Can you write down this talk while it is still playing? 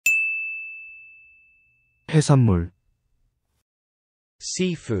해산물,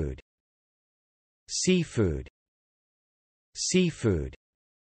 seafood, seafood, seafood.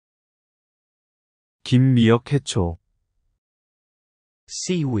 김미역 해초,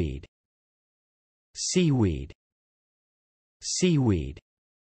 Seaweed, seaweed, seaweed.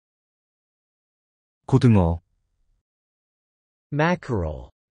 고등어, Mackerel,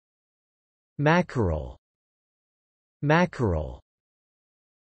 mackerel, mackerel.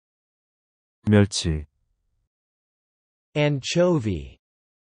 멸치, Anchovy,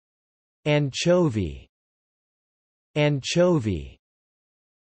 anchovy, anchovy.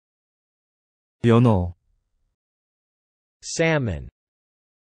 연어, Salmon,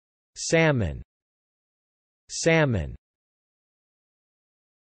 salmon, salmon.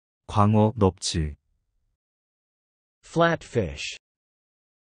 광어, 넙치, Flatfish,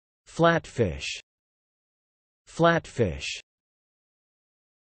 flatfish, flatfish.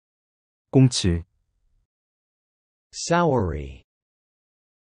 꽁치, Soury,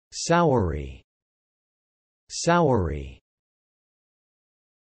 soury, soury.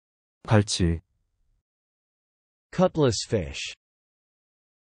 갈치, Cutlass fish,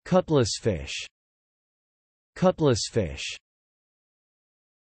 cutlass fish, cutlass fish.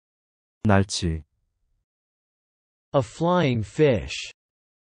 날치, A flying fish,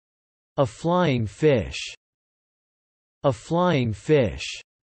 a flying fish, a flying fish.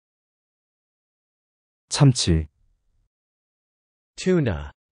 참치,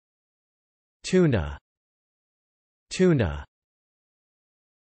 Tuna, tuna, tuna.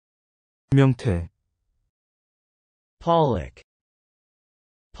 명태, Pollock,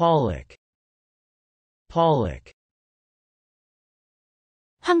 pollock, pollock.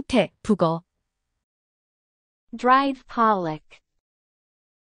 황태, 북어. dried pollock,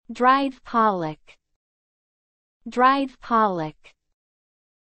 dried pollock, dried pollock.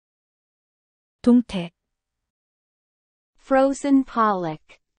 동태, frozen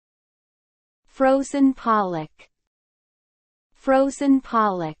pollock, frozen pollock, frozen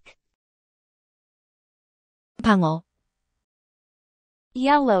pollock. 방어.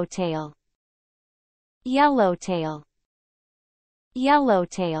 Yellowtail, yellowtail,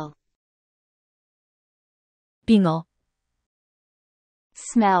 yellowtail. 빙어.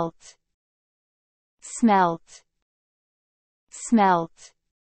 Smelt, smelt, smelt.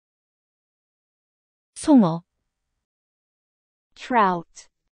 송어. Trout,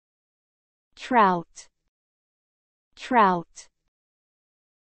 trout, trout.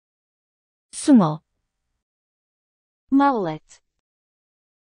 숭어. Mullet,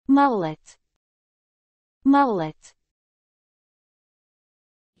 mullet, mullet.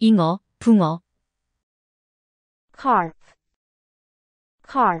 잉어, 붕어. Carp,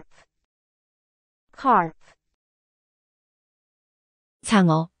 carp, carp.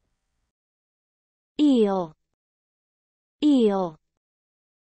 장어. Eel, eel,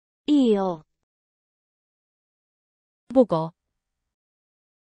 eel. 보거.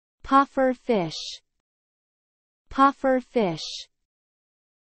 Puffer fish, puffer fish,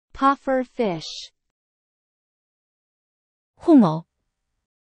 puffer fish. 홍어.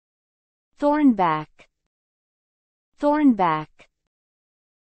 Thornback, thornback,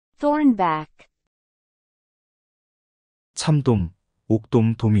 thornback. 참돔,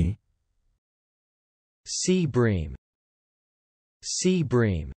 옥돔, 도미, Sea bream, sea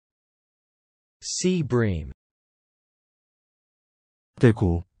bream, sea bream.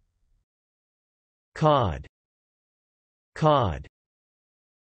 대구, Cod, cod,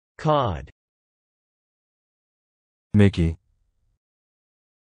 cod. 메기,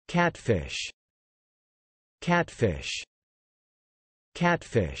 Catfish, catfish,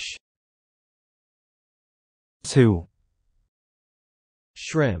 catfish. 새우,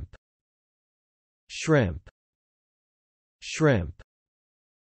 Shrimp, shrimp, shrimp.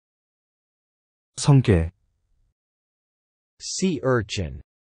 성게, Sea urchin,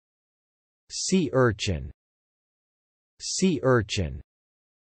 sea urchin, sea urchin.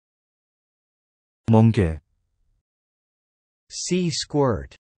 멍게, Sea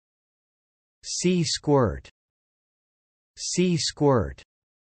squirt, sea squirt, sea squirt.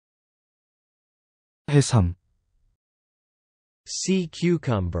 해삼, Sea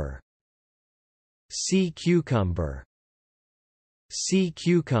cucumber, sea cucumber, sea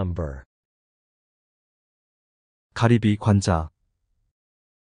cucumber. 가리비, 관자,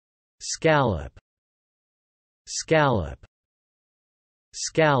 Scallop, scallop,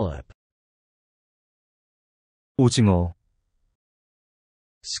 scallop. 오징어,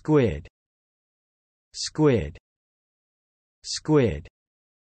 Squid, squid, squid.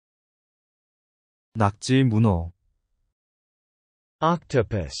 낙지, 문어,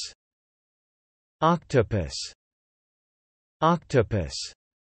 Octopus, Octopus. Octopus.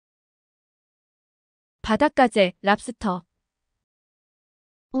 바닷가재, 랍스터.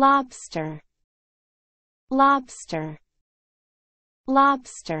 Lobster. Lobster.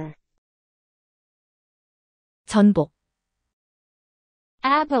 Lobster. 전복.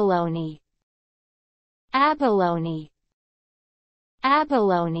 Abalone. Abalone.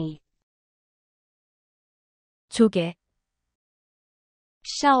 Abalone. 조개.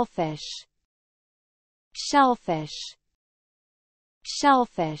 Shellfish. Shellfish.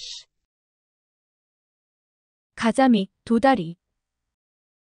 Shellfish. 가자미, 도다리.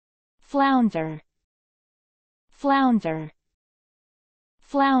 Flounder. Flounder.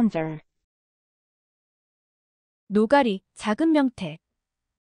 Flounder. 노가리, 작은 명태.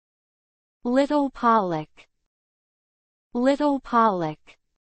 Little pollock. Little pollock.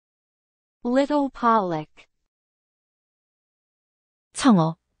 Little pollock.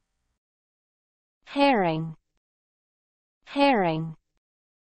 청어. Herring. Herring.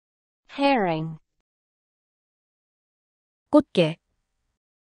 Herring. 꽃게.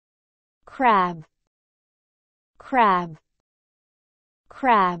 Crab. Crab.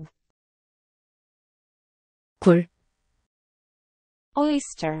 Crab. 굴.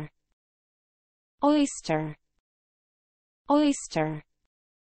 Oyster. Oyster. Oyster.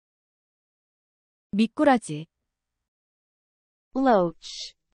 미꾸라지.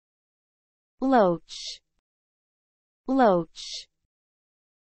 Loach. Loach. Loach.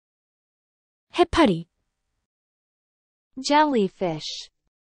 해파리. Jellyfish.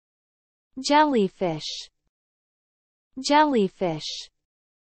 Jellyfish. Jellyfish.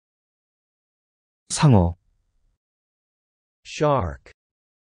 상어, Shark.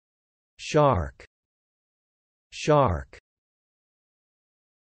 Shark. Shark.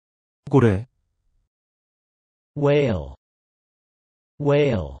 고래, Whale.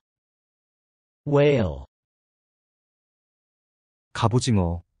 Whale. Whale.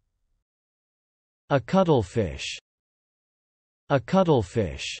 갑오징어, A cuttlefish. A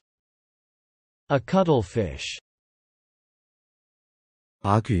cuttlefish. A cuttlefish.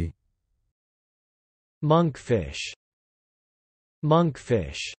 아귀, Monkfish.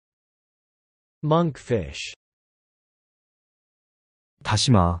 Monkfish. Monkfish.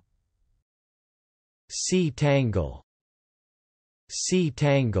 다시마, Sea tangle. Sea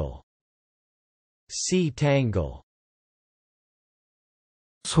tangle. Sea tangle.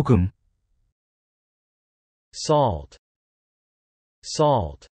 소금, Salt.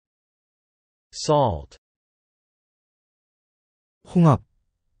 Salt. Salt. 홍합,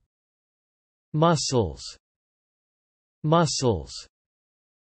 Mussels. Mussels.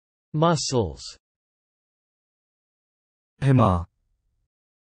 Mussels. 해마,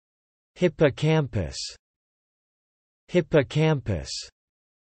 Hippocampus. Hippocampus.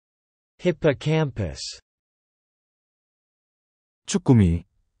 Hippocampus. 쭈꾸미,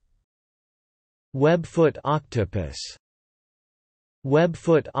 Webfoot octopus.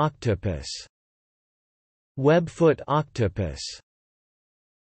 Webfoot octopus. Webfoot octopus.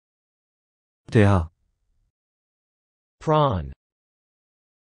 대하, Prawn.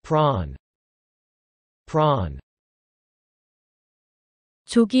 Prawn. Prawn.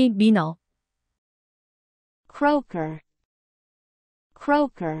 조기, 민어. Croaker.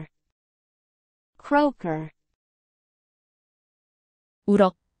 Croaker. Croaker.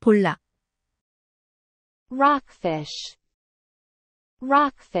 우럭, 볼락. Rockfish.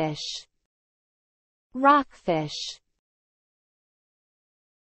 Rockfish. Rockfish.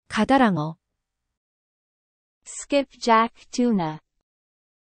 가다랑어. Skipjack tuna.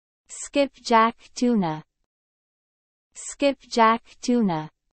 Skipjack tuna. Skipjack tuna.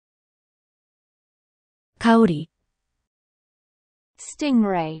 가오리.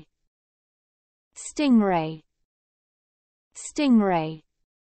 Stingray. Stingray. Stingray.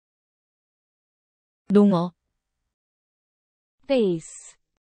 농어. Vase.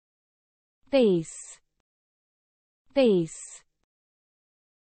 Vase. Vase.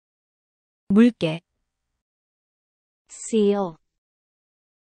 물개. Seal.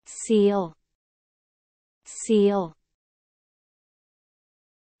 Seal. Seal.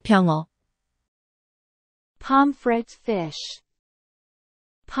 병어. Pomfret fish.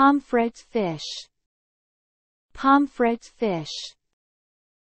 Pomfret fish. Pomfret fish.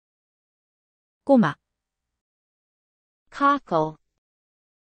 꼬막. Cockle.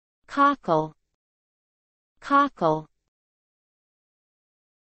 Cockle. Cockle.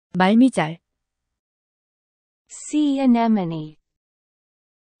 말미잘. Sea anemone.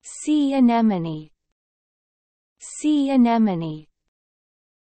 Sea anemone. Sea anemone.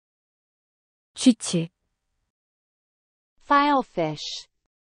 쥐치. Filefish.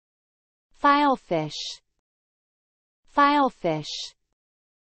 filefish, filefish.